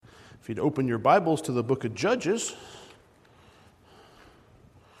you'd open your Bibles to the book of Judges,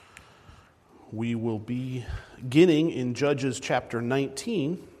 we will be beginning in Judges chapter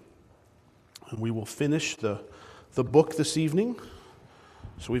 19, and we will finish the book this evening.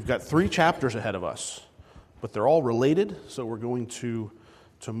 So we've got 3 chapters ahead of us, but they're all related, so we're going to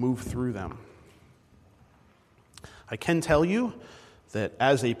move through them. I can tell you that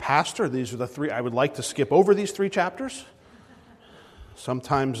as a pastor, these are the 3, I would like to skip over these 3 chapters.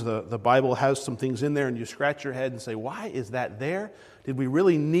 Sometimes the Bible has some things in there and you scratch your head and say, why is that there? Did we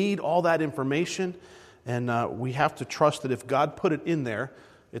really need all that information? And we have to trust that if God put it in there,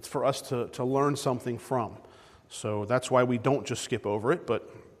 it's for us to learn something from. So that's why we don't just skip over it. But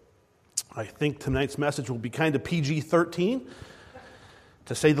I think tonight's message will be kind of PG-13,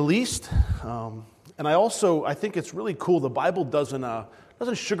 to say the least. And I think it's really cool. The Bible doesn't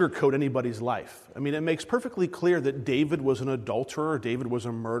sugarcoat anybody's life. I mean, it makes perfectly clear that David was an adulterer, David was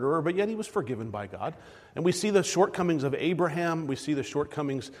a murderer, but yet he was forgiven by God. And we see the shortcomings of Abraham, we see the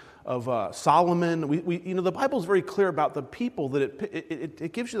shortcomings of Solomon. The Bible's very clear about the people that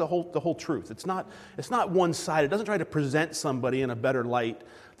it gives you the whole truth. It's not one-sided. It doesn't try to present somebody in a better light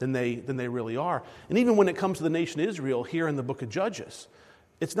than they really are. And even when it comes to the nation Israel here in the book of Judges,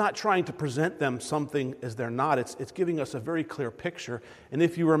 it's not trying to present them something as they're not. It's giving us a very clear picture. And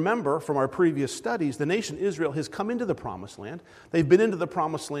if you remember from our previous studies, the nation Israel has come into the Promised Land. They've been into the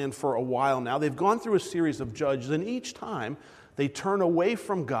Promised Land for a while now. They've gone through a series of judges, and each time they turn away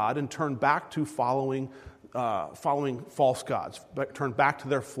from God and turn back to following false gods, turn back to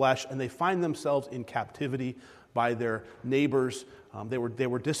their flesh, and they find themselves in captivity by their neighbors. They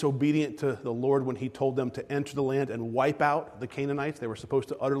were disobedient to the Lord when He told them to enter the land and wipe out the Canaanites. They were supposed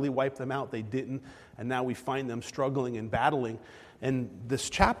to utterly wipe them out. They didn't. And now we find them struggling and battling. And this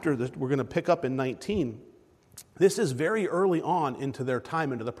chapter that we're going to pick up in 19, this is very early on into their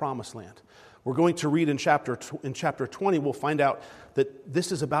time into the Promised Land. We're going to read in chapter 20, we'll find out that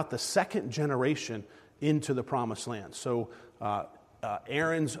this is about the second generation into the Promised Land. So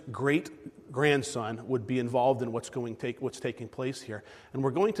Aaron's great-grandson would be involved in what's taking place here. And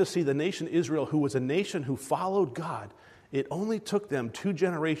we're going to see the nation Israel, who was a nation who followed God. It only took them 2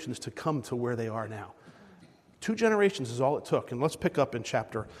 generations to come to where they are now. 2 generations is all it took. And let's pick up in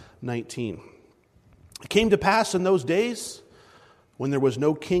chapter 19. It came to pass in those days, when there was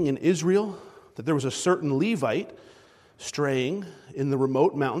no king in Israel, that there was a certain Levite straying in the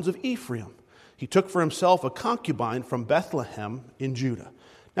remote mountains of Ephraim. He took for himself a concubine from Bethlehem in Judah.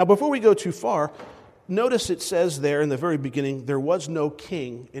 Now, before we go too far, notice it says there in the very beginning, there was no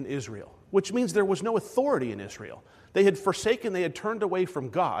king in Israel, which means there was no authority in Israel. They had turned away from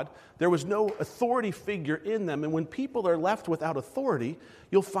God. There was no authority figure in them. And when people are left without authority,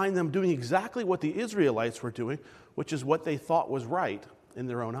 you'll find them doing exactly what the Israelites were doing, which is what they thought was right in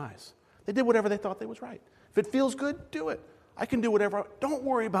their own eyes. They did whatever they thought they was right. If it feels good, do it. I can do whatever. Don't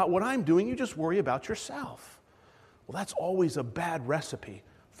worry about what I'm doing. You just worry about yourself. Well, that's always a bad recipe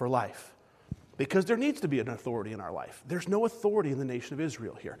for life, because there needs to be an authority in our life. There's no authority in the nation of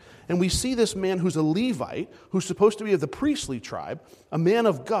Israel here. And we see this man who's a Levite, who's supposed to be of the priestly tribe, a man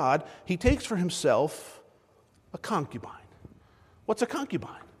of God. He takes for himself a concubine. What's a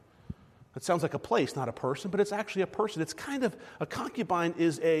concubine? That sounds like a place, not a person, but it's actually a person. It's kind of, a concubine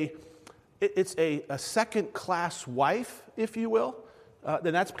is a second-class wife, if you will.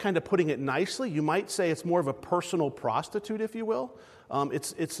 Then that's kind of putting it nicely. You might say it's more of a personal prostitute, if you will.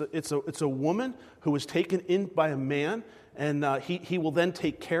 It's a woman who was taken in by a man, and he will then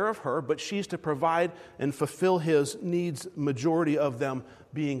take care of her, but she's to provide and fulfill his needs, majority of them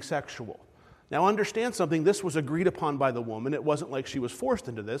being sexual. Now understand something, this was agreed upon by the woman. It wasn't like she was forced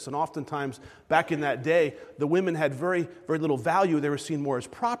into this, and oftentimes back in that day, the women had very, very little value. They were seen more as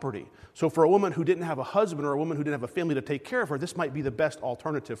property. So for a woman who didn't have a husband or a woman who didn't have a family to take care of her, this might be the best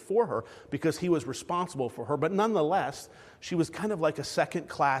alternative for her because he was responsible for her. But nonetheless, she was kind of like a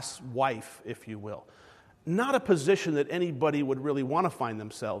second-class wife, if you will. Not a position that anybody would really want to find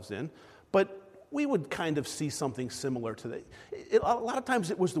themselves in, but we would kind of see something similar to that. A lot of times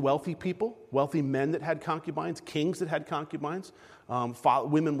it was the wealthy people, wealthy men that had concubines, kings that had concubines.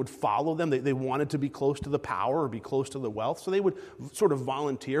 Women would follow them. They wanted to be close to the power or be close to the wealth, so they would sort of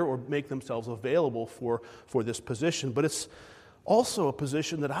volunteer or make themselves available for this position. But it's also a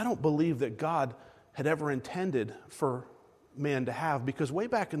position that I don't believe that God had ever intended for man to have, because way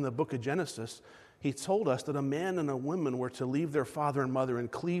back in the book of Genesis, He told us that a man and a woman were to leave their father and mother and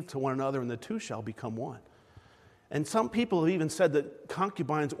cleave to one another, and the two shall become one. And some people have even said that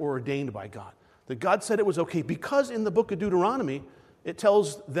concubines were ordained by God, that God said it was okay, because in the book of Deuteronomy, it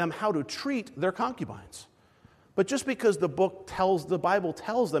tells them how to treat their concubines. But just because the Bible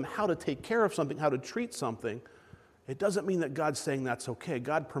tells them how to take care of something, how to treat something, it doesn't mean that God's saying that's okay.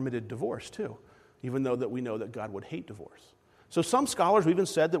 God permitted divorce too, even though that we know that God would hate divorce. So some scholars have even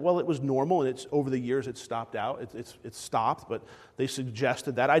said that, well, it was normal, and it's over the years it's stopped out. It's stopped, but they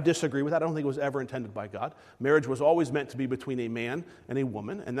suggested that. I disagree with that. I don't think it was ever intended by God. Marriage was always meant to be between a man and a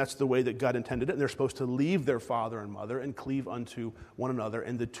woman, and that's the way that God intended it. And they're supposed to leave their father and mother and cleave unto one another,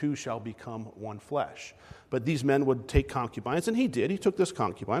 and the two shall become one flesh. But these men would take concubines, and he did. He took this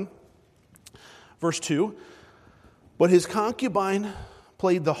concubine. Verse 2, but his concubine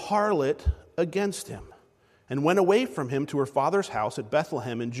played the harlot against him, and went away from him to her father's house at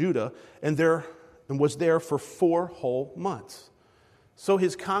Bethlehem in Judah, and was there for 4 whole months. So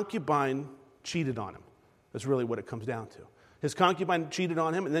his concubine cheated on him. That's really what it comes down to. His concubine cheated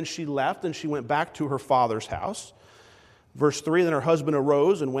on him, and then she left, and she went back to her father's house. Verse 3, then her husband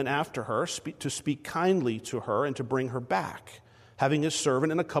arose and went after her to speak kindly to her and to bring her back, having his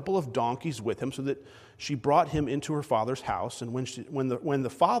servant and a couple of donkeys with him, so that she brought him into her father's house. And when the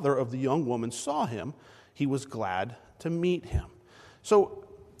father of the young woman saw him, he was glad to meet him. So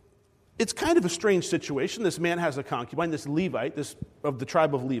it's kind of a strange situation. This man has a concubine, this Levite, this of the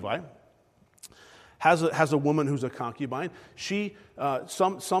tribe of Levi, has a woman who's a concubine. She,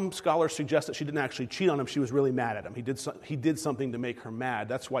 some scholars suggest that she didn't actually cheat on him. She was really mad at him. He did something to make her mad.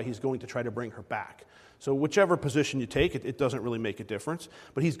 That's why he's going to try to bring her back. So whichever position you take, it doesn't really make a difference.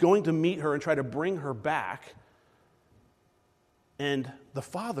 But he's going to meet her and try to bring her back. And the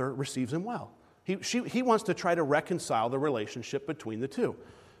father receives him well. He wants to try to reconcile the relationship between the two.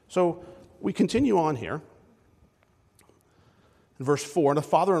 So we continue on here. In verse 4, his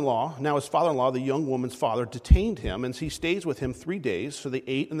father-in-law, the young woman's father, detained him, and he stays with him 3 days. So they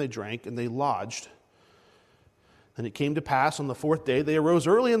ate and they drank and they lodged. And it came to pass on the 4th day, they arose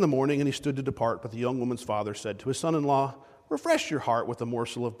early in the morning, and he stood to depart. But the young woman's father said to his son-in-law, refresh your heart with a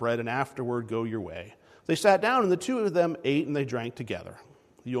morsel of bread, and afterward go your way. They sat down, and the two of them ate and they drank together.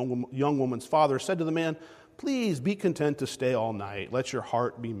 The young woman's father said to the man, please be content to stay all night. Let your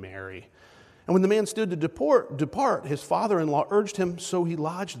heart be merry. And when the man stood to depart, his father-in-law urged him, so he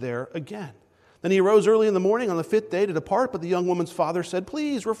lodged there again. Then he arose early in the morning on the 5th day to depart, but the young woman's father said,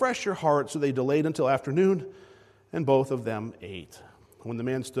 please refresh your heart. So they delayed until afternoon, and both of them ate. When the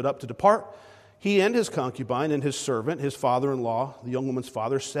man stood up to depart, he and his concubine and his servant, his father-in-law, the young woman's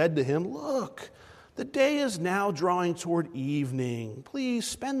father, said to him, look, the day is now drawing toward evening. Please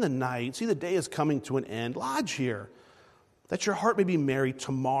spend the night. See, the day is coming to an end. Lodge here, that your heart may be merry.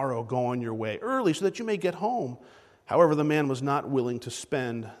 Tomorrow go on your way early, so that you may get home. However, the man was not willing to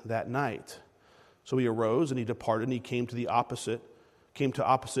spend that night. So he arose and he departed, and he came to opposite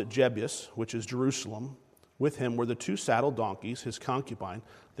Jebus, which is Jerusalem. With him were the 2 saddled donkeys. His concubine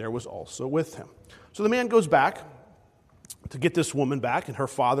there was also with him. So the man goes back to get this woman back, and her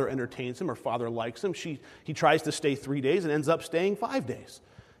father entertains him. Her father likes him. He tries to stay 3 days and ends up staying 5 days.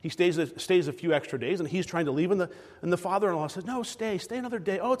 He stays a few extra days, and he's trying to leave, and the father-in-law says, no, stay another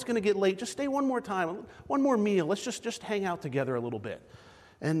day. Oh, it's going to get late. Just stay one more time, one more meal. Let's just hang out together a little bit.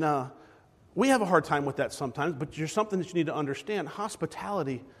 And we have a hard time with that sometimes, but there's something that you need to understand.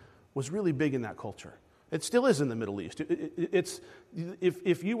 Hospitality was really big in that culture. It still is in the Middle East.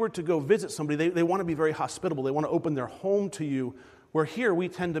 If you were to go visit somebody, they want to be very hospitable. They want to open their home to you, where here we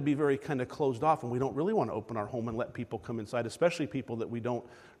tend to be very kind of closed off, and we don't really want to open our home and let people come inside, especially people that we don't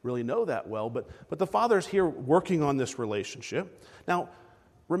really know that well. But the father's here working on this relationship. Now,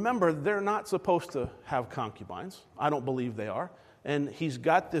 remember, they're not supposed to have concubines. I don't believe they are. And he's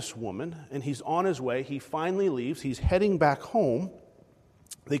got this woman, and he's on his way. He finally leaves. He's heading back home.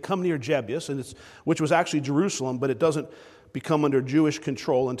 They come near Jebus, which was actually Jerusalem, but it doesn't become under Jewish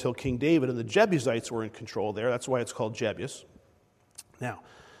control until King David, and the Jebusites were in control there. That's why it's called Jebus. Now,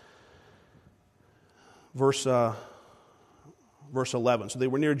 verse 11. So they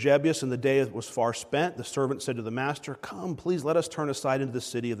were near Jebus, and the day was far spent. The servant said to the master, come, please let us turn aside into the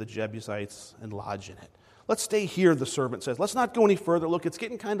city of the Jebusites and lodge in it. Let's stay here, the servant says. Let's not go any further. Look, it's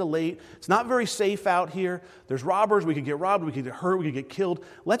getting kind of late. It's not very safe out here. There's robbers. We could get robbed. We could get hurt. We could get killed.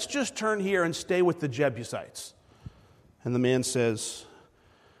 Let's just turn here and stay with the Jebusites. And the man says,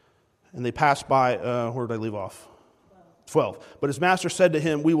 and they passed by, where did I leave off? 12. But his master said to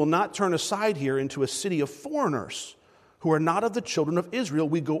him, we will not turn aside here into a city of foreigners who are not of the children of Israel.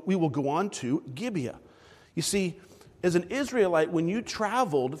 We will go on to Gibeah. You see, as an Israelite, when you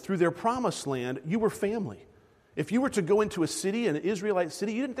traveled through their promised land, you were family. If you were to go into a city, an Israelite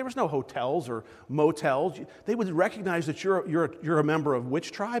city, there was no hotels or motels. They would recognize that you're a member of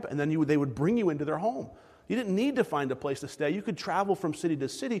which tribe, and then they would bring you into their home. You didn't need to find a place to stay. You could travel from city to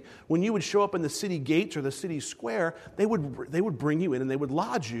city. When you would show up in the city gates or the city square, they would bring you in and they would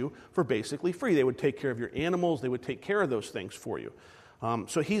lodge you for basically free. They would take care of your animals. They would take care of those things for you.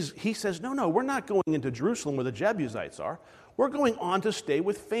 So he says, no, we're not going into Jerusalem where the Jebusites are. We're going on to stay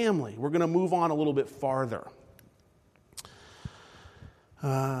with family. We're going to move on a little bit farther.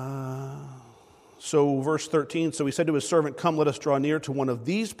 So verse 13, so he said to his servant, come, let us draw near to one of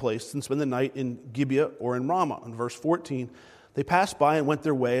these places and spend the night in Gibeah or in Ramah. In verse 14, they passed by and went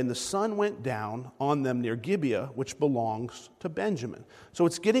their way, and the sun went down on them near Gibeah, which belongs to Benjamin. So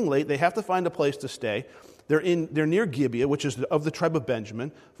it's getting late. They have to find a place to stay. They're near Gibeah, which is of the tribe of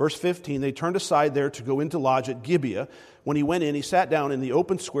Benjamin. Verse 15, they turned aside there to go in to lodge at Gibeah. When he went in, he sat down in the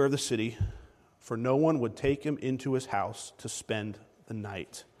open square of the city, for no one would take him into his house to spend the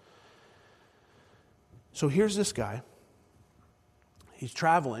night. So here's this guy. He's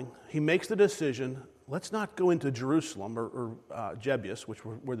traveling. He makes the decision, let's not go into Jerusalem or Jebus, which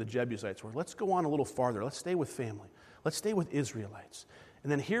were where the Jebusites were. Let's go on a little farther. Let's stay with family. Let's stay with Israelites.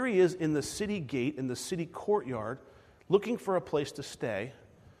 And then here he is in the city gate, in the city courtyard, looking for a place to stay,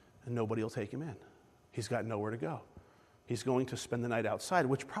 and nobody will take him in. He's got nowhere to go. He's going to spend the night outside,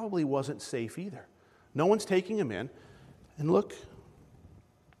 which probably wasn't safe either. No one's taking him in. And look,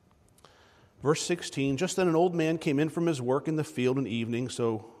 verse 16, just then an old man came in from his work in the field in evening,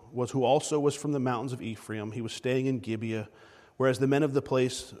 who also was from the mountains of Ephraim. He was staying in Gibeah, whereas the men of the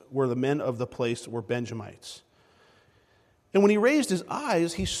place were Benjamites. And when he raised his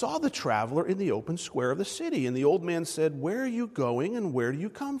eyes, he saw the traveler in the open square of the city. And the old man said, where are you going and where do you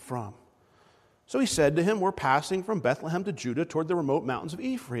come from? So he said to him, we're passing from Bethlehem to Judah toward the remote mountains of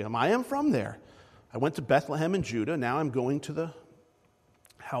Ephraim. I am from there. I went to Bethlehem in Judah. Now I'm going to the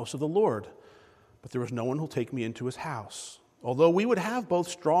house of the Lord. But there was no one who'll take me into his house. Although we would have both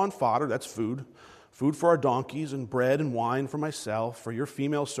straw and fodder, that's food for our donkeys, and bread and wine for myself, for your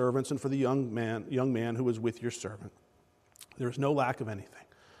female servants, and for the young man who is with your servant. There is no lack of anything.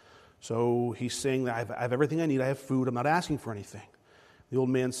 So he's saying that I have everything I need. I have food. I'm not asking for anything. The old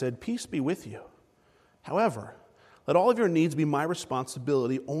man said, peace be with you. However, let all of your needs be my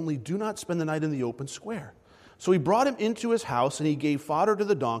responsibility. Only do not spend the night in the open square. So he brought him into his house, and he gave fodder to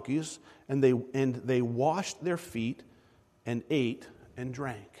the donkeys, and they washed their feet and ate and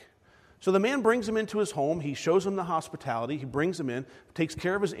drank. So the man brings him into his home. He shows him the hospitality. He brings him in, takes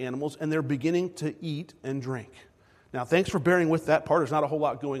care of his animals, and they're beginning to eat and drink. Now, thanks for bearing with that part. There's not a whole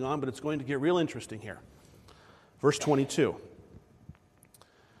lot going on, but it's going to get real interesting here. Verse 22.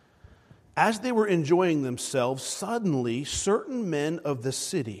 As they were enjoying themselves, suddenly certain men of the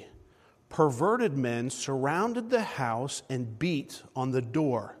city, perverted men, surrounded the house and beat on the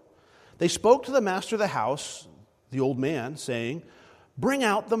door. They spoke to the master of the house, the old man, saying, bring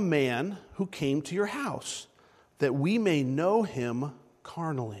out the man who came to your house, that we may know him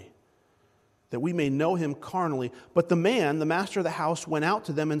carnally. That we may know him carnally. But the man, the master of the house, went out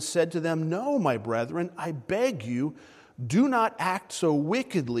to them and said to them, no, my brethren, I beg you, do not act so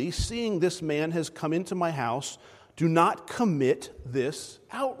wickedly, seeing this man has come into my house. Do not commit this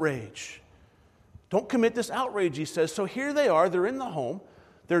outrage. Don't commit this outrage, he says. So here they are, they're in the home,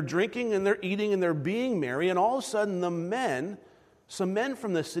 they're drinking and they're eating and they're being merry, and all of a sudden some men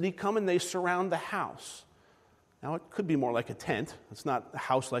from the city come and they surround the house. Now, it could be more like a tent. It's not a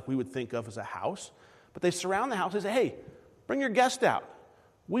house like we would think of as a house. But they surround the house and say, hey, bring your guest out.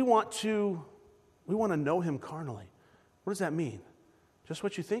 We want to know him carnally. What does that mean? Just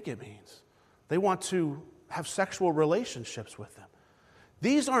what you think it means. They want to have sexual relationships with them.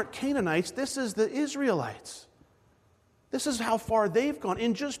 These aren't Canaanites. This is the Israelites. This is how far they've gone.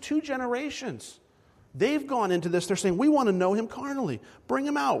 In just 2 generations, they've gone into this. They're saying, we want to know him carnally. Bring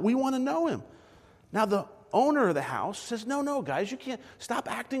him out. We want to know him. Now, the owner of the house says, no, guys, you can't. Stop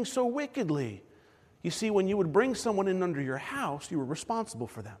acting so wickedly. You see, when you would bring someone in under your house, you were responsible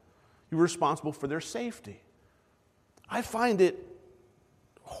for them. You were responsible for their safety. I find it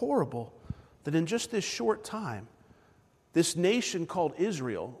horrible that in just this short time, this nation called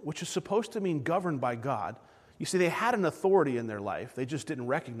Israel, which is supposed to mean governed by God, you see, they had an authority in their life. They just didn't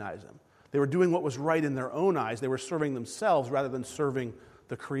recognize him. They were doing what was right in their own eyes. They were serving themselves rather than serving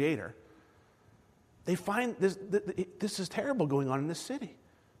the Creator. They find this is terrible going on in this city.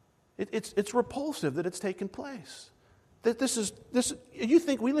 It's repulsive that it's taken place. That this. You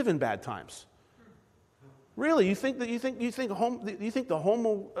think we live in bad times? Really? You think the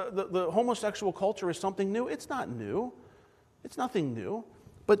homosexual culture is something new? It's not new. It's nothing new.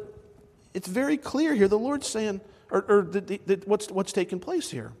 But it's very clear here. The Lord's saying, what's taking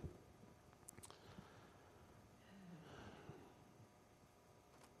place here.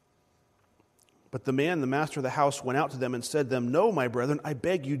 But the man, the master of the house, went out to them and said to them, "No, my brethren, I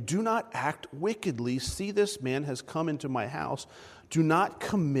beg you, do not act wickedly. See, this man has come into my house. Do not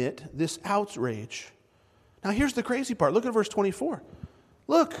commit this outrage." Now here's the crazy part. Look at verse 24.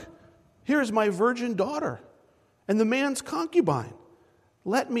 "Look, here is my virgin daughter and the man's concubine.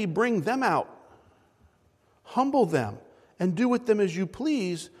 Let me bring them out, humble them, and do with them as you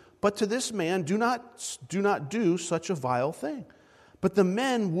please. But to this man do not do such a vile thing." But the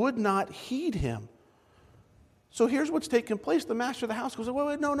men would not heed him. So here's what's taking place. The master of the house goes,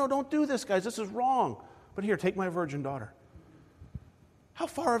 wait, no, don't do this, guys. This is wrong. But here, take my virgin daughter. How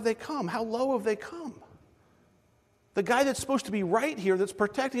far have they come? How low have they come? The guy that's supposed to be right here, that's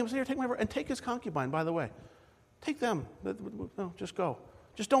protecting him, says, "Here, take my virgin," and take his concubine, by the way. Take them. No, just go.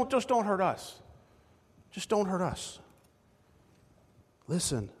 Just don't hurt us. Just don't hurt us.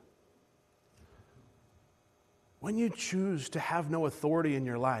 Listen. When you choose to have no authority in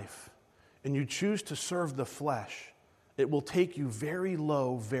your life and you choose to serve the flesh, it will take you very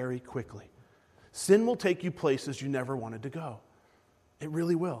low very quickly. Sin will take you places you never wanted to go. It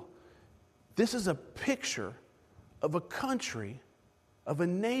really will. This is a picture of a country, of a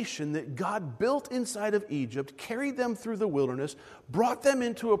nation that God built inside of Egypt, carried them through the wilderness, brought them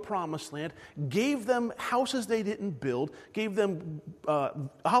into a promised land, gave them houses they didn't build, gave them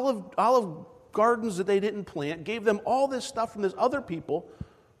olive gardens that they didn't plant, gave them all this stuff from these other people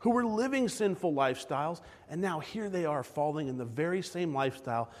who were living sinful lifestyles, and now here they are falling in the very same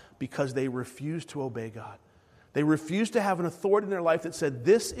lifestyle because they refused to obey God. They refused to have an authority in their life that said,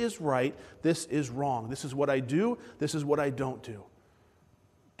 this is right, this is wrong. This is what I do, this is what I don't do.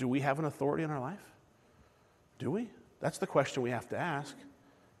 Do we have an authority in our life? Do we? That's the question we have to ask.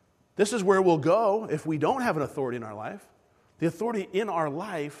 This is where we'll go if we don't have an authority in our life. The authority in our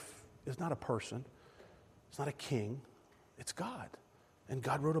life is not a person. It's not a king. It's God. And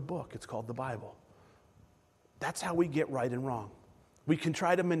God wrote a book. It's called the Bible. That's how we get right and wrong. We can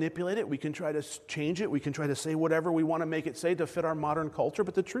try to manipulate it. We can try to change it. We can try to say whatever we want to make it say to fit our modern culture.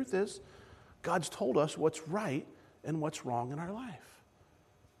 But the truth is, God's told us what's right and what's wrong in our life.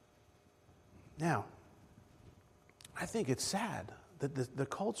 Now, I think it's sad that the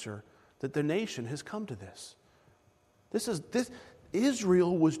culture, that the nation has come to this.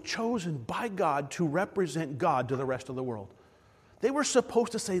 Israel was chosen by God to represent God to the rest of the world. They were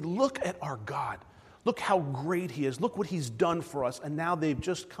supposed to say, look at our God. Look how great He is. Look what He's done for us. And now they've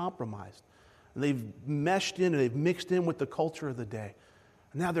just compromised. And they've meshed in and they've mixed in with the culture of the day.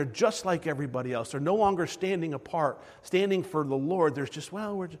 And now they're just like everybody else. They're no longer standing apart, standing for the Lord. There's just,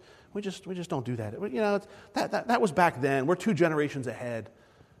 we just don't do that. You know, that was back then. We're 2 generations ahead.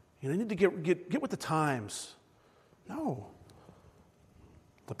 You know, you need to get with the times. No.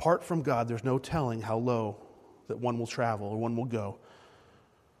 Apart from God, there's no telling how low that one will travel or one will go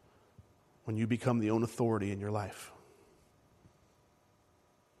when you become the own authority in your life.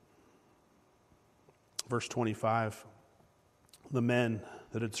 Verse 25, the men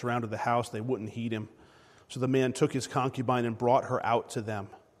that had surrounded the house, they wouldn't heed him. So the man took his concubine and brought her out to them.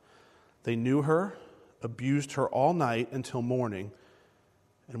 They knew her, abused her all night until morning,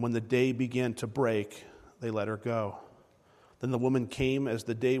 and when the day began to break, they let her go. Then the woman came as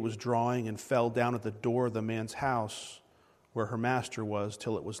the day was drawing and fell down at the door of the man's house where her master was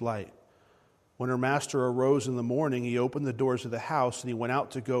till it was light. When her master arose in the morning, he opened the doors of the house and he went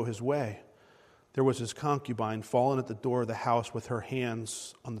out to go his way. There was his concubine fallen at the door of the house with her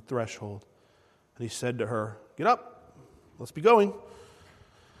hands on the threshold. And he said to her, "Get up, let's be going."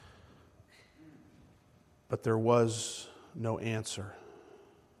 But there was no answer.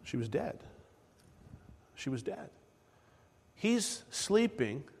 She was dead. She was dead. He's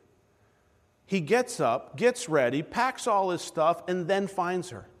sleeping. He gets up, gets ready, packs all his stuff, and then finds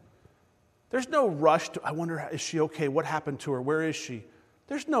her. There's no rush to, I wonder, is she okay? What happened to her? Where is she?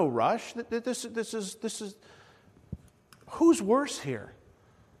 There's no rush. This is, who's worse here?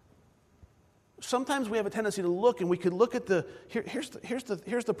 Sometimes we have a tendency to look, and we could look at here's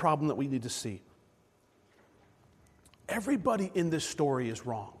the problem that we need to see. Everybody in this story is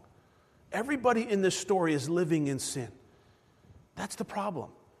wrong. Everybody in this story is living in sin. That's the problem.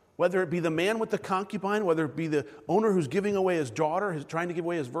 Whether it be the man with the concubine, whether it be the owner who's giving away his daughter, who's trying to give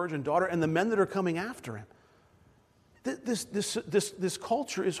away his virgin daughter, and the men that are coming after him. This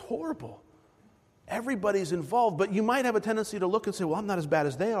culture is horrible. Everybody's involved, but you might have a tendency to look and say, well, I'm not as bad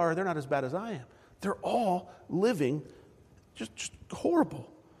as they are, they're not as bad as I am. They're all living just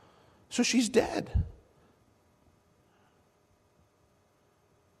horrible. So she's dead.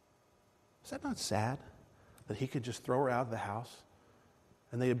 Is that not sad that he could just throw her out of the house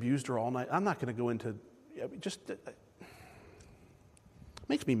and they abused her all night? I'm not going to go into, just, it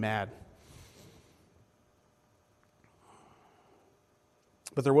makes me mad.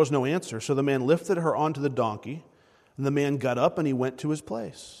 But there was no answer. So the man lifted her onto the donkey, and the man got up and he went to his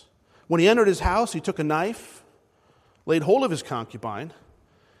place. When he entered his house, he took a knife, laid hold of his concubine,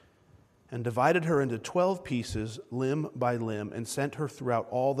 and divided her into 12 pieces, limb by limb, and sent her throughout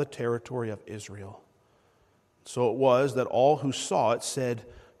all the territory of Israel. So it was that all who saw it said,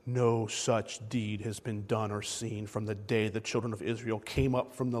 "No such deed has been done or seen from the day the children of Israel came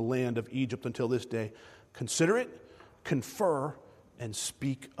up from the land of Egypt until this day. Consider it, confer, and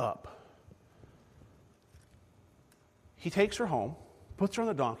speak up." He takes her home, puts her on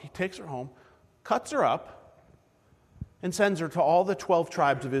the donkey, takes her home, cuts her up, and sends her to all the 12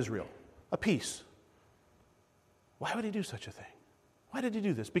 tribes of Israel. A piece. Why would he do such a thing? Why did he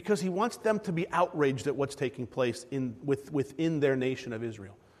do this? Because he wants them to be outraged at what's taking place within their nation of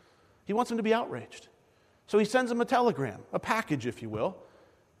Israel. He wants them to be outraged. So he sends them a telegram, a package, if you will,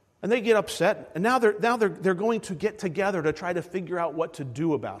 and they get upset. And now they're going to get together to try to figure out what to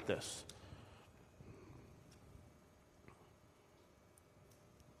do about this.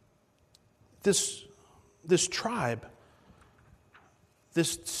 This tribe,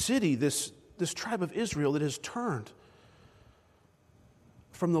 this city, this tribe of Israel that has turned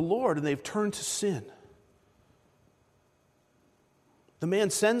from the Lord and they've turned to sin. The man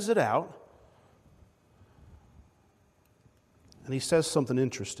sends it out and he says something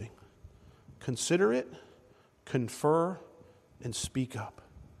interesting. Consider it, confer, and speak up.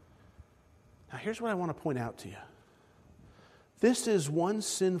 Now here's what I want to point out to you. This is one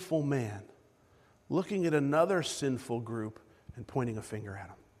sinful man looking at another sinful group and pointing a finger at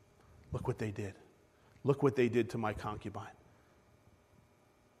them. Look what they did. Look what they did to my concubine.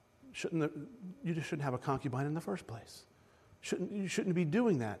 You just shouldn't have a concubine in the first place. You shouldn't be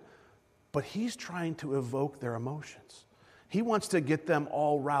doing that. But he's trying to evoke their emotions. He wants to get them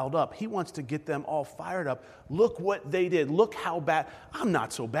all riled up. He wants to get them all fired up. Look what they did. Look how bad. I'm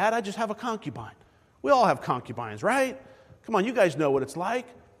not so bad. I just have a concubine. We all have concubines, right? Come on, you guys know what it's like.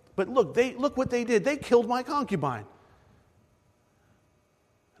 But look what they did. They killed my concubine.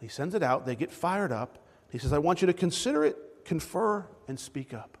 He sends it out. They get fired up. He says, I want you to consider it, confer, and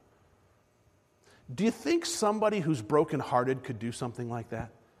speak up. Do you think somebody who's brokenhearted could do something like that?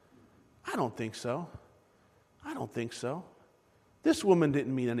 I don't think so. I don't think so. This woman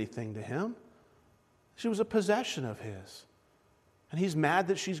didn't mean anything to him. She was a possession of his. And he's mad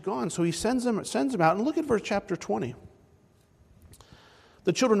that she's gone. So he sends him out. And look at verse chapter 20.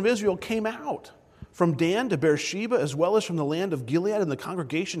 The children of Israel came out from Dan to Beersheba, as well as from the land of Gilead, and the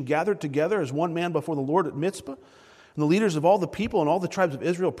congregation gathered together as one man before the Lord at Mizpah. And the leaders of all the people and all the tribes of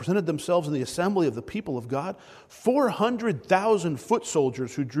Israel presented themselves in the assembly of the people of God, 400,000 foot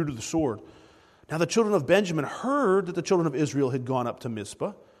soldiers who drew to the sword. Now the children of Benjamin heard that the children of Israel had gone up to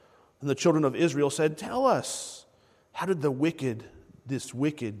Mizpah. And the children of Israel said, tell us, how did this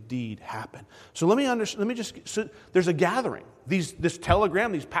wicked deed happen? So there's a gathering. This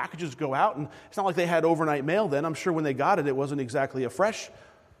telegram, these packages go out, and it's not like they had overnight mail then. I'm sure when they got it, it wasn't exactly a fresh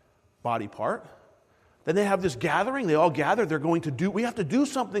body part. Then they have this gathering. They all gather. We have to do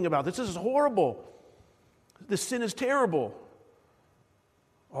something about this. This is horrible. This sin is terrible.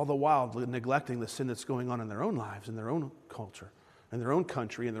 All the while neglecting the sin that's going on in their own lives, in their own culture, in their own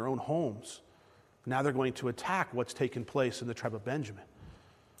country, in their own homes. Now they're going to attack what's taken place in the tribe of Benjamin.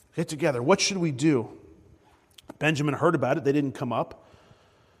 Get together. What should we do? Benjamin heard about it. They didn't come up.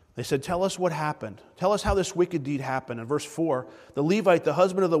 They said, tell us what happened. Tell us how this wicked deed happened. In verse 4, the Levite, the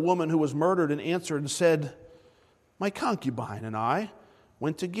husband of the woman who was murdered, and answered and said, my concubine and I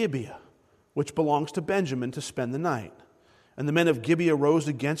went to Gibeah, which belongs to Benjamin, to spend the night. And the men of Gibeah rose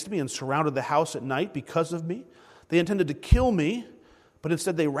against me and surrounded the house at night because of me. They intended to kill me, but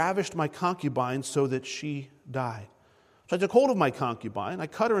instead they ravished my concubine so that she died. So I took hold of my concubine, I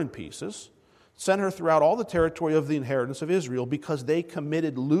cut her in pieces, sent her throughout all the territory of the inheritance of Israel, because they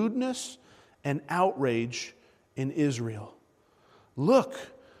committed lewdness and outrage in Israel. Look,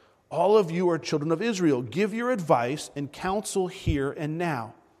 all of you are children of Israel. Give your advice and counsel here and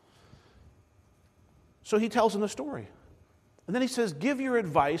now. So he tells them the story. And then he says, give your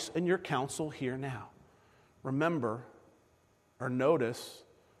advice and your counsel here now. Remember, or notice,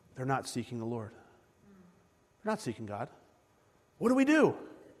 they're not seeking the Lord. They're not seeking God. What do?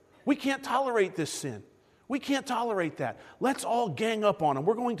 We can't tolerate this sin. We can't tolerate that. Let's all gang up on them.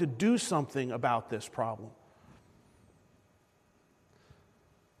 We're going to do something about this problem.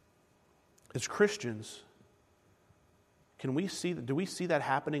 As Christians, do we see that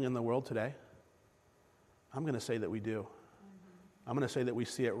happening in the world today? I'm going to say that we do. I'm going to say that we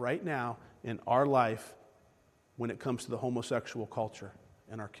see it right now in our life when it comes to the homosexual culture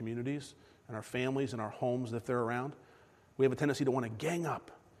in our communities, in our families, in our homes, if they're around. We have a tendency to want to gang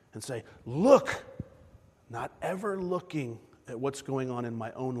up and say, look, not ever looking at what's going on in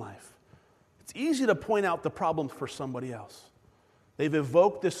my own life. It's easy to point out the problem for somebody else. They've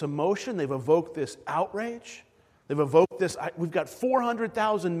evoked this emotion. They've evoked this outrage. They've evoked this, we've got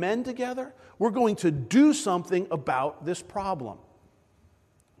 400,000 men together. We're going to do something about this problem.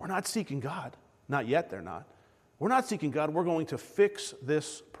 We're not seeking God. Not yet, they're not. We're not seeking God. We're going to fix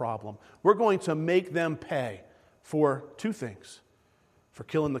this problem. We're going to make them pay for two things: for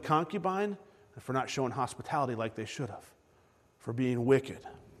killing the concubine and for not showing hospitality like they should have, for being wicked.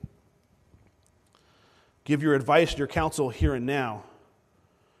 Give your advice, your counsel here and now.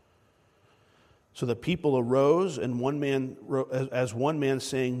 So the people arose, and one man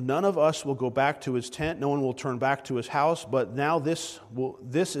saying, none of us will go back to his tent, no one will turn back to his house, but now this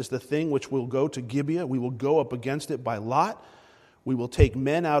is the thing which will go to Gibeah. We will go up against it by lot. We will take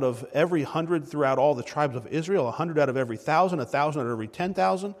men out of every 100 throughout all the tribes of Israel, 100 out of every 1,000, 1,000 out of every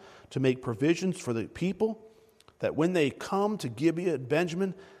 10,000, to make provisions for the people, that when they come to Gibeah at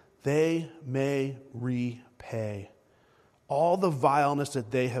Benjamin, they may repay all the vileness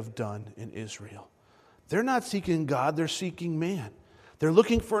that they have done in Israel. They're not seeking God, they're seeking man. They're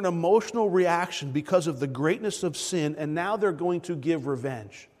looking for an emotional reaction because of the greatness of sin, and now they're going to give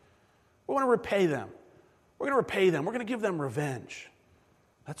revenge. We want to repay them. We're going to repay them. We're going to give them revenge.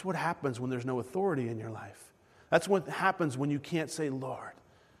 That's what happens when there's no authority in your life. That's what happens when you can't say, Lord,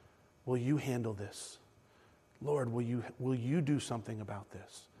 will you handle this? Lord, will you do something about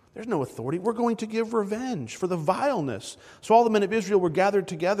this? There's no authority. We're going to give revenge for the vileness. So all the men of Israel were gathered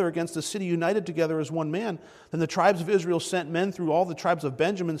together against the city, united together as one man. Then the tribes of Israel sent men through all the tribes of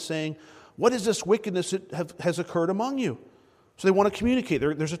Benjamin, saying, what is this wickedness that has occurred among you? So they want to communicate.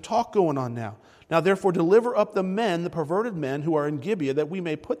 There's a talk going on now. Now therefore deliver up the men, the perverted men who are in Gibeah, that we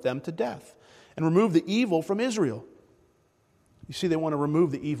may put them to death, and remove the evil from Israel. You see, they want to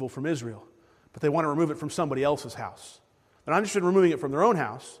remove the evil from Israel, but they want to remove it from somebody else's house. They're not interested in removing it from their own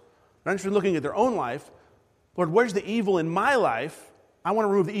house. They're not interested in looking at their own life. Lord, where's the evil in my life? I want to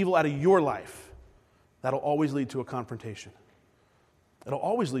remove the evil out of your life. That'll always lead to a confrontation. It'll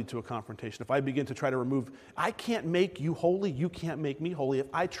always lead to a confrontation. If I begin to try to remove, I can't make you holy, you can't make me holy. If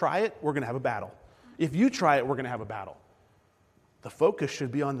I try it, we're going to have a battle. If you try it, we're going to have a battle. The focus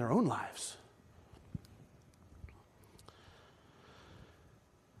should be on their own lives.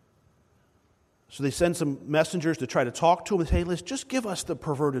 So they send some messengers to try to talk to him and say, hey, let's just give us the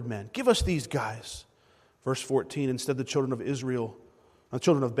perverted men. Give us these guys. Verse 14, instead the children of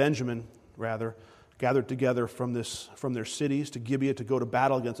Benjamin, gathered together from their cities to Gibeah to go to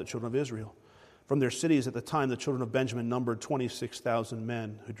battle against the children of Israel. From their cities at the time, the children of Benjamin numbered 26,000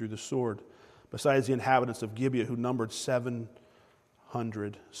 men who drew the sword, besides the inhabitants of Gibeah, who numbered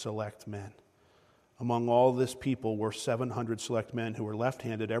 700 select men. Among all this people were 700 select men who were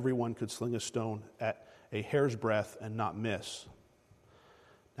left-handed. Everyone could sling a stone at a hair's breadth and not miss.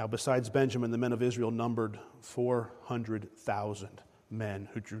 Now, besides Benjamin, the men of Israel numbered 400,000 men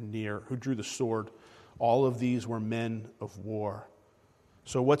who drew the sword. All of these were men of war.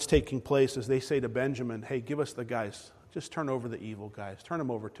 So what's taking place is they say to Benjamin, hey, give us the guys. Just turn over the evil guys. Turn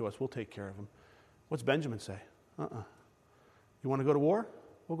them over to us. We'll take care of them. What's Benjamin say? You want to go to war?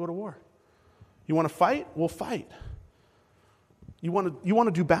 We'll go to war. You want to fight? We'll fight. You want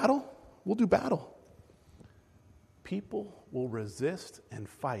to do battle? We'll do battle. People will resist and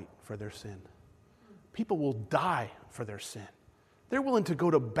fight for their sin. People will die for their sin. They're willing to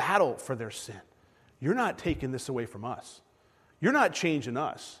go to battle for their sin. You're not taking this away from us. You're not changing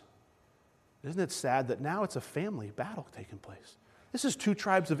us. Isn't it sad that now it's a family battle taking place? This is two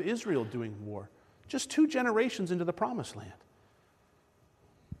tribes of Israel doing war, just 2 generations into the promised land.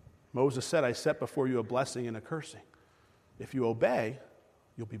 Moses said, I set before you a blessing and a cursing. If you obey,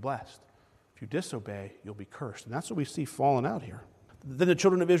 you'll be blessed. If you disobey, you'll be cursed. And that's what we see falling out here. Then the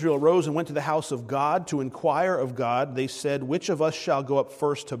children of Israel arose and went to the house of God to inquire of God. They said, which of us shall go up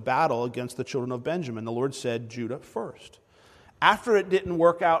first to battle against the children of Benjamin? The Lord said, Judah first. After it didn't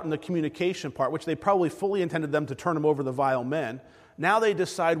work out in the communication part, which they probably fully intended them to turn them over the vile men, now they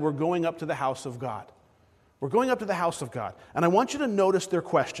decide we're going up to the house of God. We're going up to the house of God. And I want you to notice their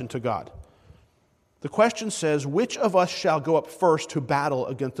question to God. The question says, which of us shall go up first to battle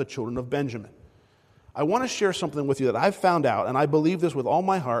against the children of Benjamin? I want to share something with you that I've found out, and I believe this with all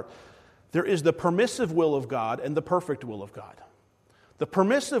my heart. There is the permissive will of God and the perfect will of God. The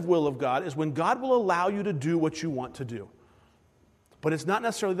permissive will of God is when God will allow you to do what you want to do. But it's not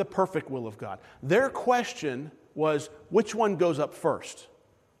necessarily the perfect will of God. Their question was, which one goes up first?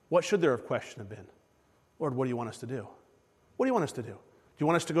 What should their question have been? Lord, what do you want us to do? What do you want us to do? Do you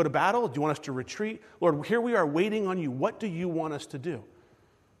want us to go to battle? Do you want us to retreat? Lord, here we are waiting on you. What do you want us to do?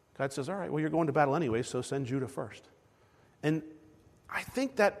 God says, all right, well, you're going to battle anyway, so send Judah first. And I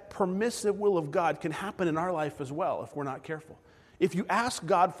think that permissive will of God can happen in our life as well if we're not careful. If you ask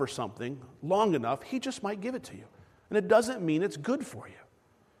God for something long enough, he just might give it to you. And it doesn't mean it's good for you.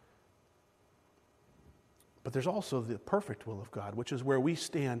 But there's also the perfect will of God, which is where we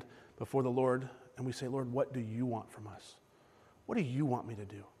stand before the Lord and we say, Lord, what do you want from us? What do you want me to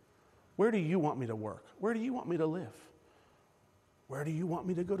do? Where do you want me to work? Where do you want me to live? Where do you want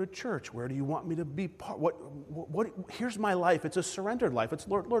me to go to church? Where do you want me to be part? Here's my life. It's a surrendered life. It's,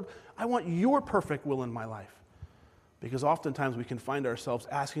 Lord, I want your perfect will in my life. Because oftentimes we can find ourselves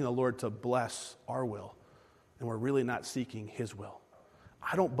asking the Lord to bless our will, and we're really not seeking his will.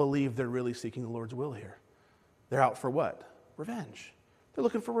 I don't believe they're really seeking the Lord's will here. They're out for what? Revenge. They're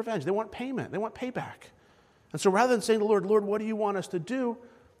looking for revenge. They want payment. They want payback. And so rather than saying to the Lord, Lord, what do you want us to do?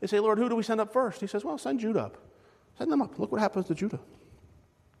 They say, Lord, who do we send up first? He says, well, send Judah up. Send them up. Look what happens to Judah.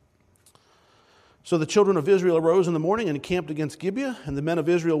 So the children of Israel arose in the morning and encamped against Gibeah, and the men of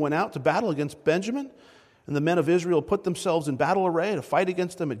Israel went out to battle against Benjamin. And the men of Israel put themselves in battle array to fight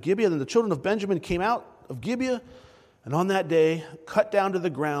against them at Gibeah. Then the children of Benjamin came out of Gibeah, and on that day cut down to the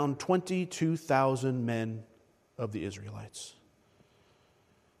ground 22,000 men of the Israelites.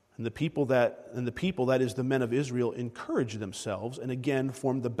 And the people, that is the men of Israel, encouraged themselves and again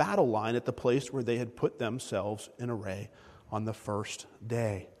formed the battle line at the place where they had put themselves in array on the first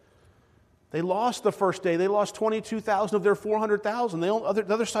day. They lost the first day. They lost 22,000 of their 400,000. The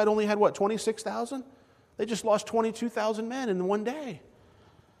other side only had, 26,000? They just lost 22,000 men in one day.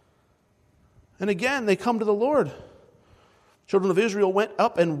 And again, they come to the Lord. Children of Israel went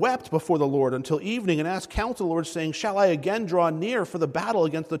up and wept before the Lord until evening and asked counsel of the Lord, saying, shall I again draw near for the battle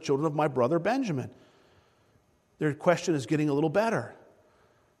against the children of my brother Benjamin? Their question is getting a little better.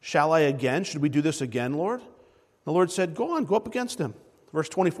 Shall I again? Should we do this again, Lord? The Lord said, go on, go up against him. Verse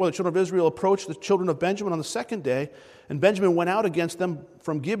 24, the children of Israel approached the children of Benjamin on the second day, and Benjamin went out against them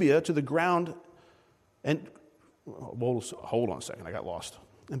from Gibeah to the ground. And hold on a second, I got lost.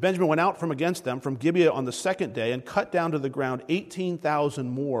 And Benjamin went out from against them from Gibeah on the second day and cut down to the ground 18,000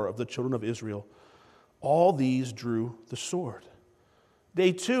 more of the children of Israel. All these drew the sword.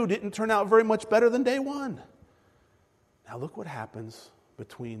 Day 2 didn't turn out very much better than day 1. Now look what happens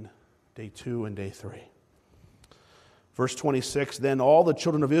between day 2 and day 3. Verse 26, then all the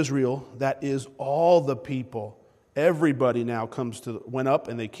children of Israel, that is all the people, everybody now went up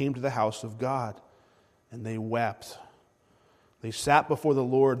and they came to the house of God, and they wept. They sat before the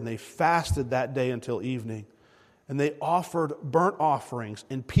Lord and they fasted that day until evening. And they offered burnt offerings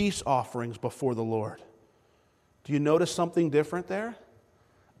and peace offerings before the Lord. Do you notice something different there?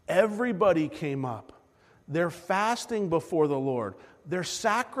 Everybody came up. They're fasting before the Lord. They're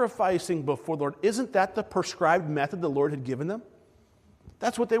sacrificing before the Lord. Isn't that the prescribed method the Lord had given them?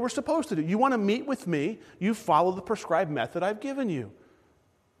 That's what they were supposed to do. You want to meet with me, you follow the prescribed method I've given you.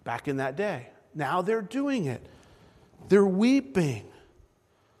 Back in that day. Now they're doing it. They're weeping.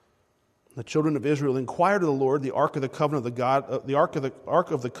 The children of Israel inquired of the Lord. The ark of the covenant of God, the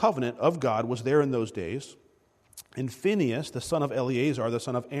ark of the covenant of God was there in those days. And Phinehas, the son of Eleazar, the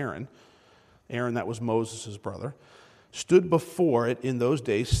son of Aaron, that was Moses' brother, stood before it in those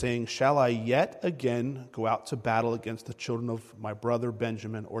days, saying, shall I yet again go out to battle against the children of my brother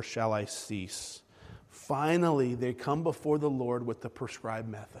Benjamin, or shall I cease? Finally, they come before the Lord with the prescribed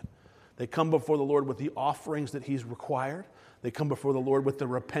method. They come before the Lord with the offerings that he's required. They come before the Lord with the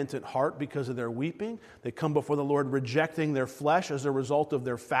repentant heart because of their weeping. They come before the Lord rejecting their flesh as a result of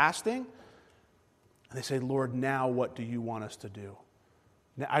their fasting. And they say, Lord, now what do you want us to do?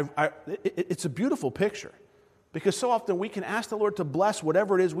 Now, it's a beautiful picture because so often we can ask the Lord to bless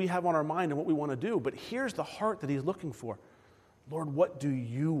whatever it is we have on our mind and what we want to do. But here's the heart that he's looking for. Lord, what do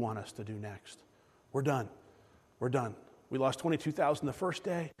you want us to do next? We're done. We're done. We lost 22,000 the first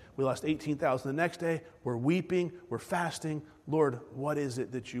day. We lost 18,000 the next day. We're weeping. We're fasting. Lord, what is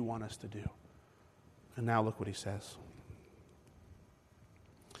it that you want us to do? And now look what he says.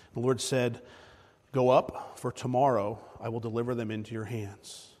 The Lord said, go up, for tomorrow I will deliver them into your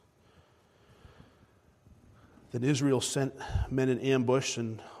hands. Then Israel sent men in ambush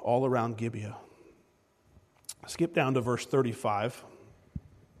and all around Gibeah. Skip down to verse 35.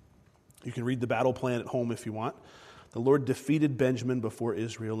 You can read the battle plan at home if you want. The Lord defeated Benjamin before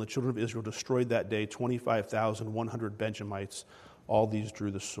Israel, and the children of Israel destroyed that day 25,100 Benjamites. All these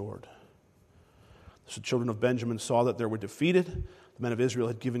drew the sword. So the children of Benjamin saw that they were defeated. The men of Israel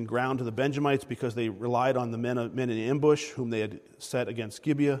had given ground to the Benjamites because they relied on the men in ambush whom they had set against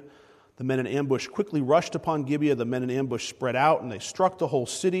Gibeah. The men in ambush quickly rushed upon Gibeah. The men in ambush spread out, and they struck the whole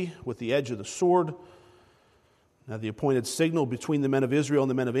city with the edge of the sword. Now the appointed signal between the men of Israel and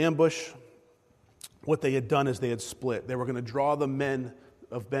the men of ambush, what they had done is they had split. They were going to draw the men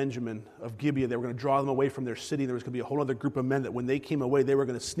of Benjamin, of Gibeah, they were going to draw them away from their city. There was going to be a whole other group of men that when they came away, they were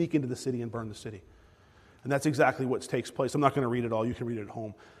going to sneak into the city and burn the city. And that's exactly what takes place. I'm not going to read it all. You can read it at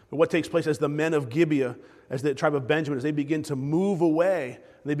home. But what takes place as the men of Gibeah, as the tribe of Benjamin, as they begin to move away,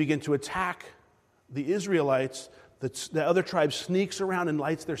 and they begin to attack the Israelites, the other tribe sneaks around and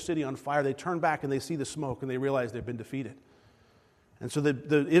lights their city on fire. They turn back and they see the smoke and they realize they've been defeated. And so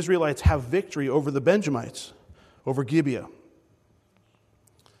the Israelites have victory over the Benjamites, over Gibeah.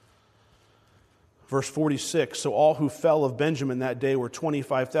 Verse 46, so all who fell of Benjamin that day were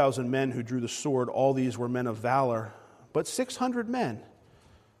 25,000 men who drew the sword. All these were men of valor. But 600 men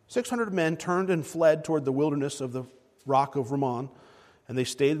turned and fled toward the wilderness of the rock of Rimmon. And they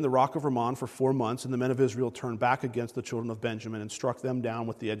stayed in the rock of Rimmon for 4 months. And the men of Israel turned back against the children of Benjamin and struck them down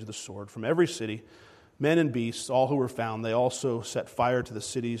with the edge of the sword. From every city, men and beasts, all who were found, they also set fire to the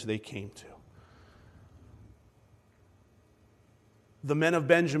cities they came to. The men of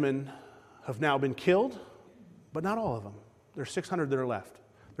Benjamin have now been killed, but not all of them. There are 600 that are left.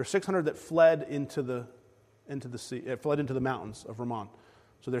 There are 600 that fled into the sea, fled into the mountains of Rimmon.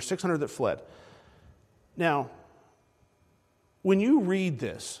 So there's 600 that fled. Now, when you read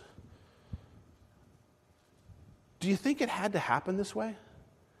this, do you think it had to happen this way?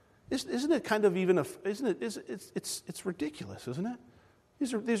 Isn't it kind of even it's ridiculous, isn't it?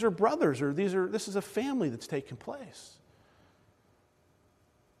 These are brothers, or this is a family that's taken place.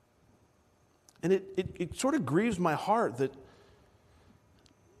 And it sort of grieves my heart that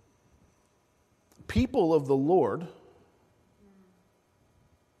people of the Lord,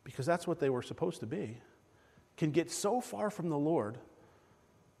 because that's what they were supposed to be, can get so far from the Lord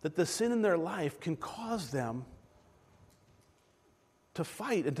that the sin in their life can cause them to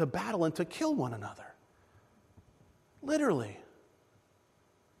fight and to battle and to kill one another. Literally.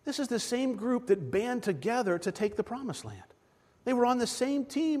 This is the same group that band together to take the promised land. They were on the same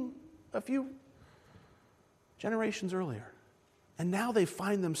team a few generations earlier. And now they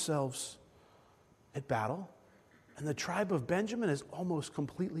find themselves at battle, and the tribe of Benjamin is almost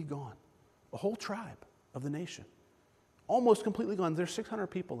completely gone. The whole tribe of the nation. Almost completely gone. There's 600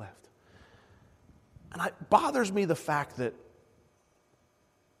 people left. And it bothers me the fact that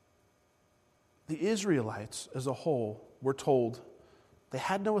the Israelites as a whole were told they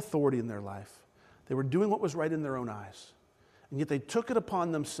had no authority in their life. They were doing what was right in their own eyes. And yet they took it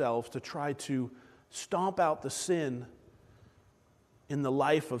upon themselves to try to stomp out the sin in the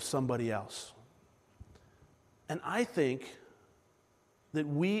life of somebody else. And I think that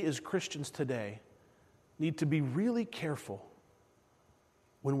we as Christians today need to be really careful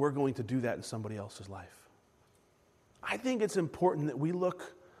when we're going to do that in somebody else's life. I think it's important that we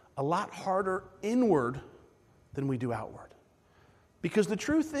look a lot harder inward than we do outward. Because the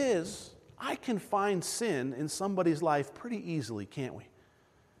truth is, I can find sin in somebody's life pretty easily, can't we?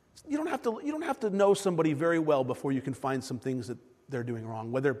 You don't have to know somebody very well before you can find some things that they're doing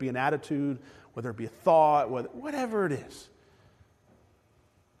wrong, whether it be an attitude, whether it be a thought, whatever it is.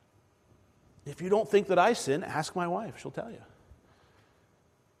 If you don't think that I sin, ask my wife. She'll tell you.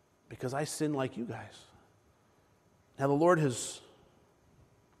 Because I sin like you guys. Now, the Lord has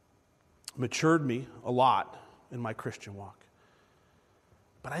matured me a lot in my Christian walk.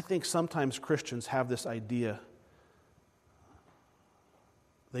 But I think sometimes Christians have this idea,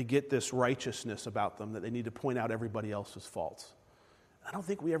 they get this righteousness about them that they need to point out everybody else's faults. I don't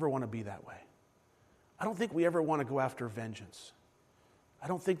think we ever want to be that way. I don't think we ever want to go after vengeance. I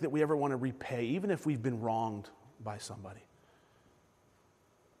don't think that we ever want to repay, even if we've been wronged by somebody.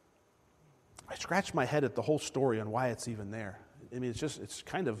 I scratch my head at the whole story on why it's even there. I mean, it's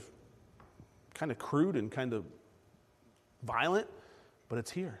kind of crude and kind of violent, but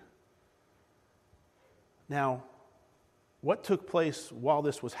it's here. Now, what took place while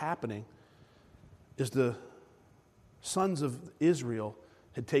this was happening is the sons of Israel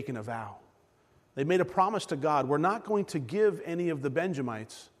had taken a vow. They made a promise to God, we're not going to give any of the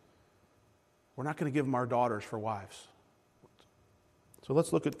Benjamites, we're not going to give them our daughters for wives. So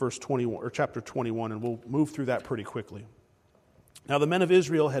let's look at verse 21 or chapter 21, and we'll move through that pretty quickly. Now the men of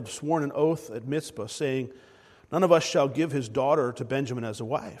Israel had sworn an oath at Mizpah, saying, none of us shall give his daughter to Benjamin as a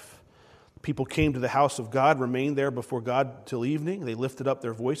wife. The people came to the house of God, remained there before God till evening. They lifted up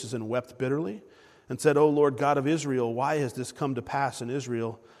their voices and wept bitterly, and said, O Lord God of Israel, why has this come to pass in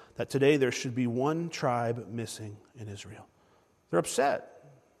Israel, that today there should be one tribe missing in Israel? They're upset.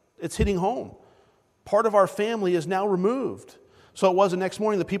 It's hitting home. Part of our family is now removed. So it was the next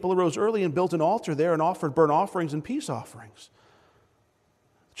morning the people arose early and built an altar there and offered burnt offerings and peace offerings.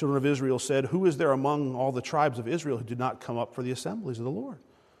 The children of Israel said, "Who is there among all the tribes of Israel who did not come up for the assemblies of the Lord?"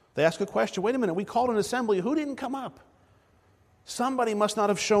 They ask a question. Wait a minute, we called an assembly. Who didn't come up? Somebody must not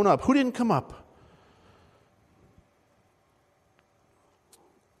have shown up. Who didn't come up?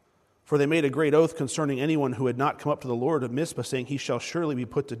 For they made a great oath concerning anyone who had not come up to the Lord at Mizpah, saying, "He shall surely be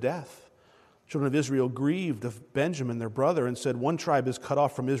put to death." The children of Israel grieved of Benjamin their brother and said, "One tribe is cut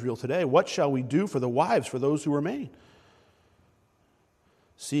off from Israel today. What shall we do for the wives for those who remain?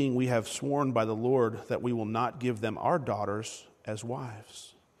 Seeing we have sworn by the Lord that we will not give them our daughters as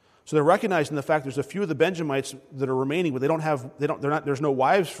wives." So they're recognizing the fact there's a few of the Benjamites that are remaining, but there's no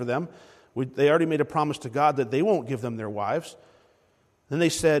wives for them. They already made a promise to God that they won't give them their wives. Then they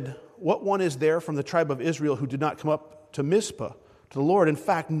said, "What one is there from the tribe of Israel who did not come up to Mizpah, to the Lord?" In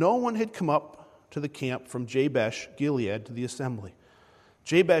fact, no one had come up to the camp from Jabesh Gilead to the assembly.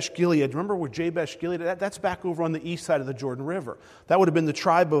 Jabesh Gilead, remember where Jabesh Gilead, that's back over on the east side of the Jordan River. That would have been the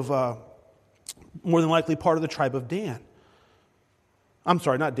tribe of, more than likely part of the tribe of Dan. I'm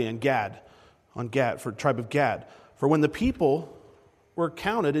sorry, not Dan, Gad. On Gad, for tribe of Gad. For when the people were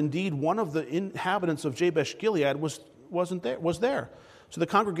counted, indeed one of the inhabitants of Jabesh Gilead was there. So the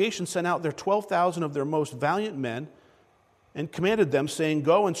congregation sent out their 12,000 of their most valiant men and commanded them, saying,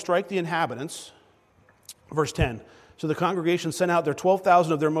 "Go and strike the inhabitants." Verse 10. So the congregation sent out their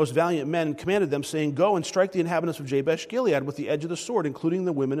 12,000 of their most valiant men and commanded them, saying, "Go and strike the inhabitants of Jabesh Gilead with the edge of the sword, including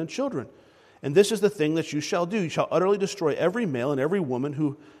the women and children. And this is the thing that you shall do. You shall utterly destroy every male and every woman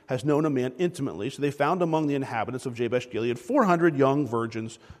who has known a man intimately." So they found among the inhabitants of Jabesh Gilead 400 young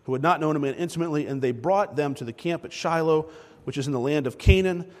virgins who had not known a man intimately, and they brought them to the camp at Shiloh, which is in the land of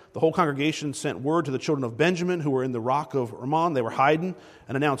Canaan. The whole congregation sent word to the children of Benjamin who were in the rock of Rimmon. They were hiding,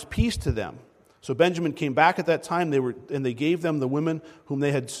 and announced peace to them. So Benjamin came back at that time, and they gave them the women whom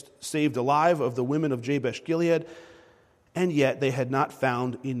they had saved alive of the women of Jabesh Gilead, and yet they had not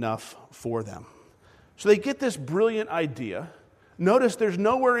found enough for them. So they get this brilliant idea. Notice there's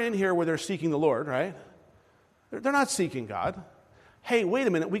nowhere in here where they're seeking the Lord, right? They're not seeking God. Hey, wait a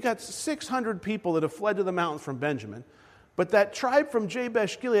minute, we got 600 people that have fled to the mountains from Benjamin, but that tribe from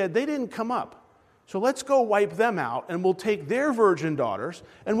Jabesh Gilead, they didn't come up. So let's go wipe them out, and we'll take their virgin daughters,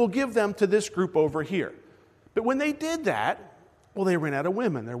 and we'll give them to this group over here. But when they did that, well, they ran out of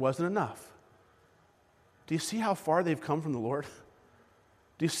women. There wasn't enough. Do you see how far they've come from the Lord?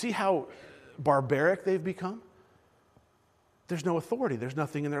 Do you see how barbaric they've become? There's no authority. There's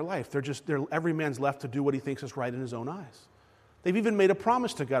nothing in their life. Every man's left to do what he thinks is right in his own eyes. They've even made a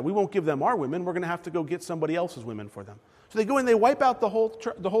promise to God. We won't give them our women. We're going to have to go get somebody else's women for them. So they go in, they wipe out the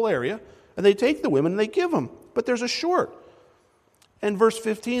whole area, and they take the women and they give them. But there's a short. And verse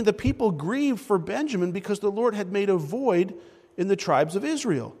 15, the people grieved for Benjamin because the Lord had made a void in the tribes of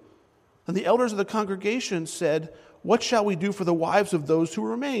Israel. And the elders of the congregation said, "What shall we do for the wives of those who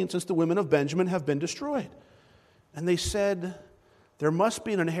remain, since the women of Benjamin have been destroyed?" And they said, "There must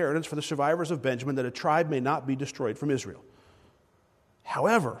be an inheritance for the survivors of Benjamin, that a tribe may not be destroyed from Israel.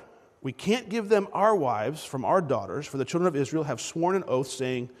 However, we can't give them our wives from our daughters, for the children of Israel have sworn an oath,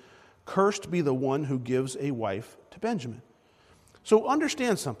 saying, 'Cursed be the one who gives a wife to Benjamin.'" So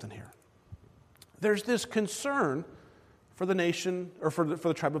understand something here. There's this concern for the nation, or for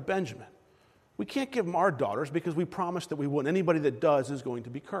the tribe of Benjamin. We can't give them our daughters because we promised that we wouldn't. Anybody that does is going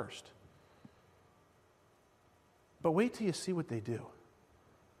to be cursed. But wait till you see what they do.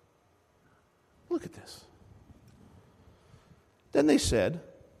 Look at this. Then they said,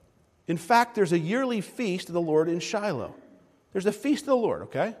 "In fact, there's a yearly feast of the Lord in Shiloh." There's a feast of the Lord,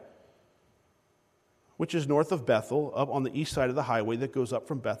 okay? Which is north of Bethel, up on the east side of the highway that goes up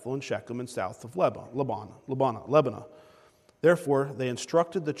from Bethel and Shechem and south of Lebanon. Therefore, they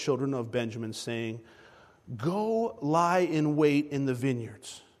instructed the children of Benjamin, saying, "Go lie in wait in the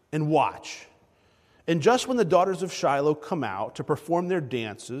vineyards and watch. And just when the daughters of Shiloh come out to perform their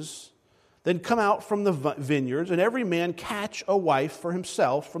dances, then come out from the vineyards, and every man catch a wife for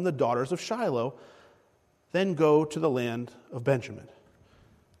himself from the daughters of Shiloh, then go to the land of Benjamin."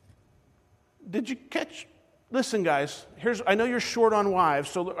 Did you catch? Listen, guys, I know you're short on wives,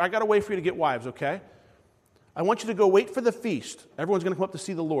 so I got a way for you to get wives, okay? I want you to go wait for the feast. Everyone's going to come up to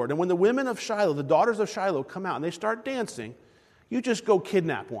see the Lord. And when the women of Shiloh, the daughters of Shiloh, come out and they start dancing, you just go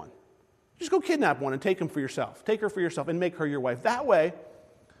kidnap one. Just go kidnap one and take him for yourself. Take her for yourself and make her your wife. That way,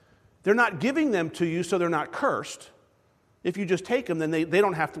 they're not giving them to you so they're not cursed. If you just take them, then they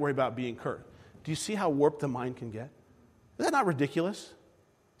don't have to worry about being cursed. Do you see how warped the mind can get? Is that not ridiculous?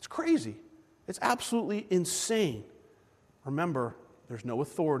 It's crazy. It's absolutely insane. Remember, there's no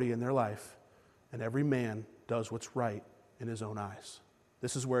authority in their life, and every man does what's right in his own eyes.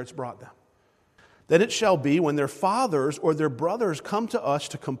 This is where it's brought them. Then it shall be when their fathers or their brothers come to us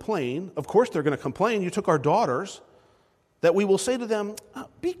to complain, of course they're going to complain, you took our daughters, that we will say to them,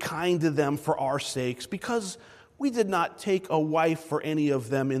 be kind to them for our sakes, because we did not take a wife for any of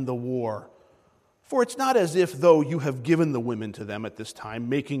them in the war. For it's not as if though you have given the women to them at this time,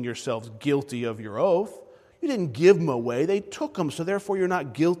 making yourselves guilty of your oath. You didn't give them away, they took them, so therefore you're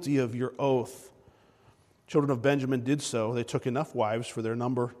not guilty of your oath. Children of Benjamin did so. They took enough wives for their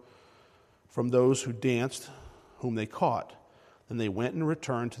number from those who danced, whom they caught. Then they went and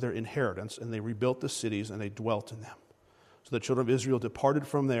returned to their inheritance, and they rebuilt the cities, and they dwelt in them. So the children of Israel departed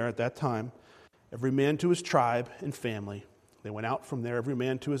from there at that time, every man to his tribe and family. They went out from there, every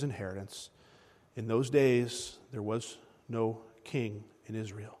man to his inheritance. In those days there was no king in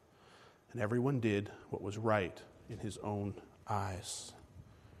Israel, and everyone did what was right in his own eyes.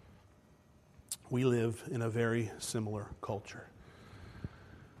 We live in a very similar culture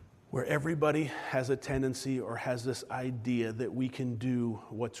where everybody has a tendency or has this idea that we can do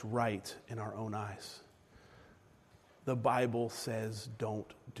what's right in our own eyes. The Bible says don't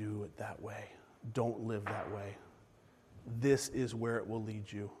do it that way. Don't live that way. This is where it will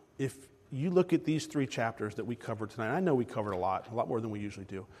lead you. If you look at these 3 chapters that we covered tonight, I know we covered a lot more than we usually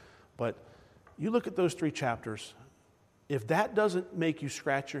do, but you look at those 3 chapters, if that doesn't make you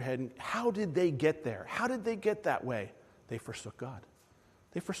scratch your head, and how did they get there? How did they get that way? They forsook God.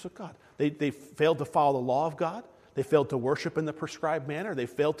 They forsook God. They failed to follow the law of God. They failed to worship in the prescribed manner. They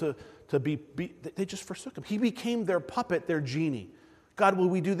failed to be they just forsook him. He became their puppet, their genie. God, will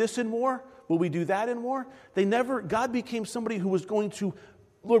we do this and more? Will we do that and more? God became somebody who was going to,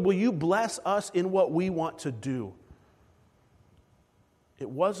 Lord, will you bless us in what we want to do? It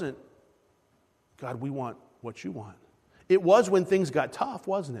wasn't, God, we want what you want. It was when things got tough,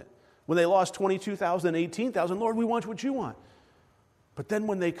 wasn't it? When they lost 22,000, 18,000, Lord, we want what you want. But then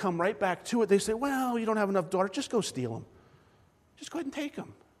when they come right back to it, they say, well, you don't have enough daughters, just go steal them. Just go ahead and take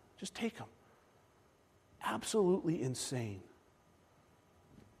them. Just take them. Absolutely insane.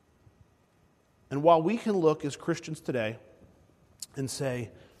 And while we can look as Christians today and say,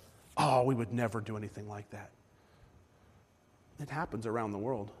 oh, we would never do anything like that. It happens around the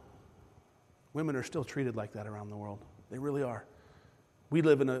world. Women are still treated like that around the world. They really are. We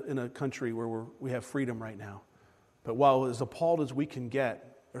live in a country where we have freedom right now. But while as appalled as we can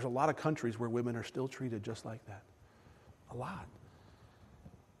get, there's a lot of countries where women are still treated just like that. A lot.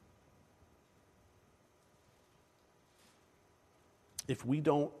 If we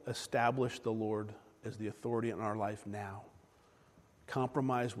don't establish the Lord as the authority in our life now,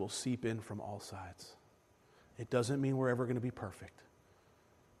 compromise will seep in from all sides. It doesn't mean we're ever going to be perfect.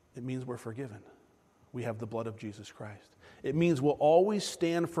 It means we're forgiven. We have the blood of Jesus Christ. It means we'll always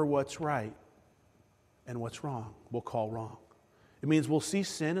stand for what's right, and what's wrong we'll call wrong. It means we'll see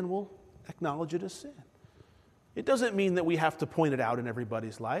sin and we'll acknowledge it as sin. It doesn't mean that we have to point it out in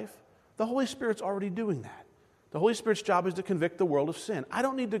everybody's life. The Holy Spirit's already doing that. The Holy Spirit's job is to convict the world of sin. I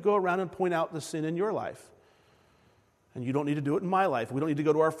don't need to go around and point out the sin in your life. And you don't need to do it in my life. We don't need to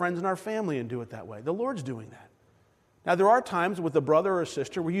go to our friends and our family and do it that way. The Lord's doing that. Now, there are times with a brother or a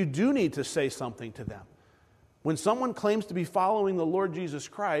sister where you do need to say something to them. When someone claims to be following the Lord Jesus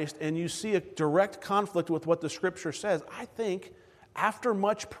Christ and you see a direct conflict with what the Scripture says, I think after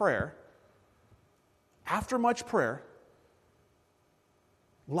much prayer,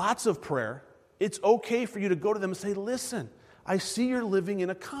 lots of prayer, it's okay for you to go to them and say, listen, I see you're living in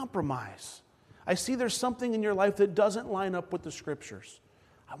a compromise. I see there's something in your life that doesn't line up with the Scriptures.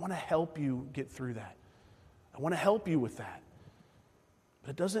 I want to help you get through that. I want to help you with that. But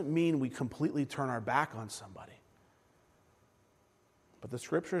it doesn't mean we completely turn our back on somebody. But the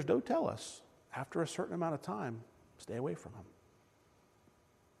Scriptures do tell us, after a certain amount of time, stay away from them.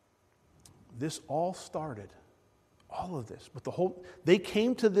 This all started, all of this, but they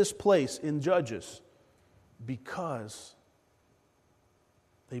came to this place in Judges because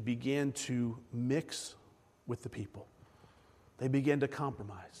they began to mix with the people. They began to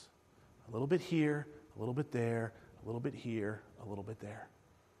compromise. A little bit here, a little bit there, a little bit here, a little bit there.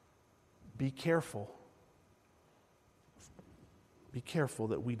 Be careful. Be careful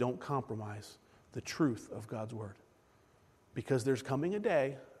that we don't compromise the truth of God's Word. Because there's coming a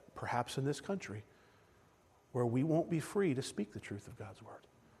day, perhaps in this country, where we won't be free to speak the truth of God's Word.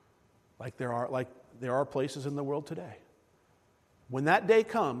 Like there are places in the world today. When that day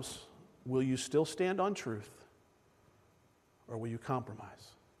comes, will you still stand on truth, or will you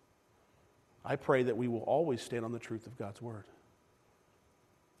compromise? I pray that we will always stand on the truth of God's Word.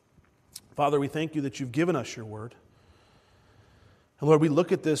 Father, we thank you that you've given us your Word. And Lord, we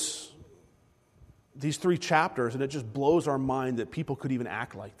look at this these 3 chapters, and it just blows our mind that people could even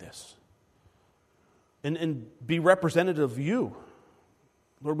act like this and be representative of you.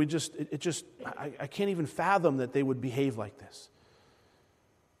 Lord, I can't even fathom that they would behave like this.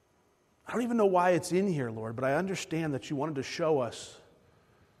 I don't even know why it's in here, Lord, but I understand that you wanted to show us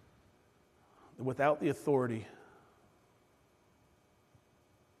that without the authority,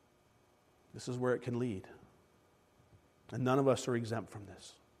 this is where it can lead. And none of us are exempt from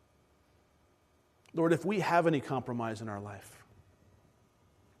this. Lord, if we have any compromise in our life,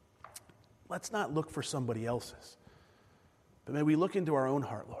 let's not look for somebody else's, but may we look into our own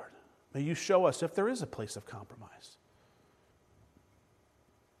heart, Lord. May you show us if there is a place of compromise.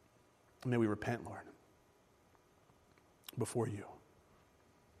 May we repent, Lord, before you.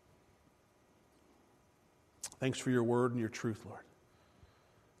 Thanks for your word and your truth, Lord.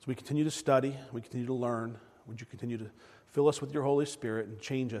 As we continue to study, we continue to learn, would you continue to fill us with your Holy Spirit and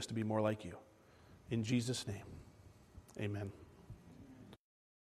change us to be more like you. In Jesus' name, amen.